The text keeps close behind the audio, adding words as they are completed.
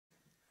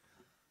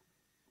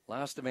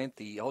Last event,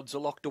 the odds are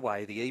locked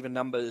away. The even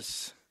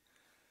numbers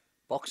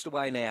boxed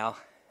away now,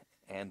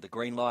 and the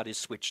green light is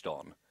switched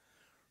on.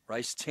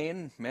 Race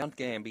 10, Mount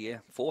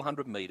Gambier,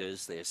 400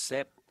 metres. They're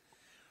set,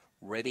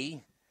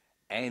 ready,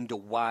 and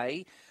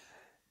away.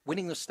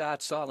 Winning the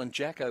start, Silent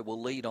Jacko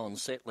will lead on,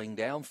 settling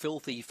down.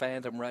 Filthy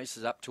Phantom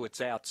races up to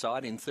its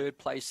outside. In third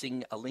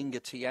placing,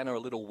 Alinga Tiana a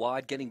little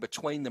wide. Getting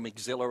between them,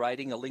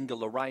 Exhilarating. Alinga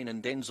Lorraine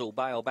and Denzel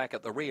Bale back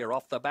at the rear.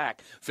 Off the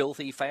back,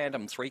 Filthy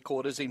Phantom,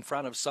 3/4 in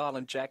front of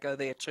Silent Jacko.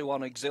 There, 2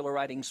 on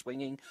Exhilarating,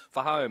 swinging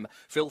for home.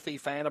 Filthy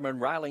Phantom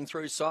and railing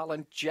through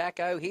Silent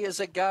Jacko.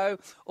 Here's a go.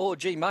 Oh,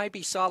 gee,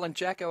 maybe Silent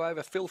Jacko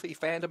over Filthy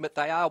Phantom, but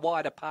they are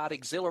wide apart.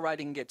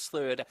 Exhilarating gets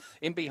third.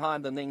 In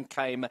behind them then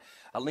came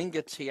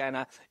Alinga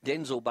Tiana,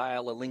 Denzel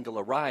Bale, Alinga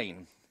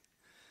Lorraine.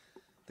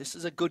 This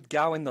is a good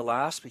go in the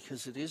last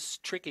because it is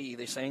tricky,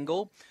 this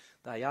angle.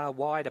 They are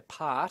wide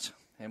apart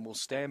and will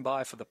stand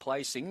by for the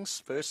placings.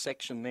 First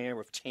section there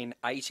of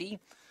 10.80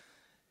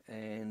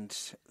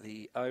 and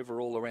the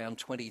overall around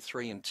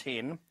 23 and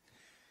 10.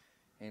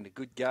 And a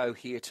good go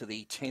here to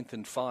the 10th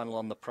and final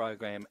on the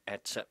program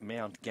at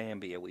Mount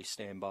Gambier. We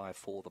stand by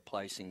for the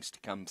placings to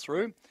come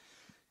through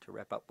to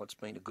wrap up what's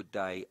been a good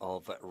day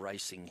of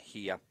racing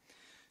here.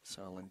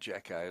 Silent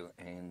Jacko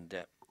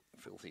and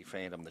Filthy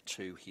Phantom, the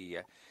two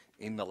here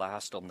in the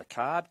last on the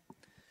card.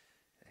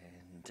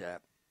 And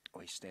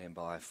we stand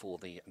by for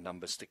the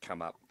numbers to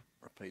come up.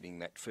 Repeating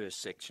that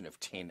first section of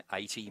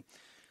 10.80.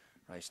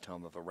 Race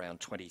time of around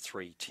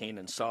 23.10.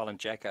 And Silent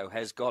Jacko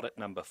has got it,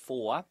 number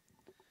 4.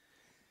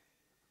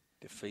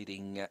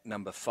 Defeating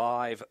number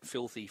 5,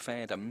 Filthy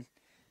Phantom.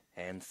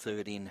 And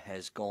third in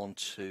has gone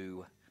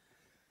to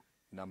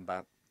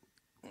number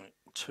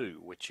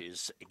 2, which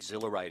is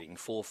Exhilarating.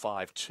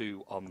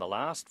 4-5-2 on the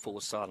last.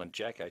 4 Silent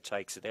Jacko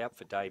takes it out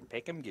for Dave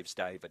Peckham, gives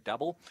Dave a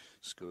double.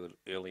 Scored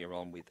earlier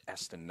on with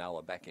Aston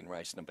Noah back in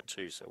race number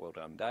 2, so well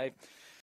done, Dave.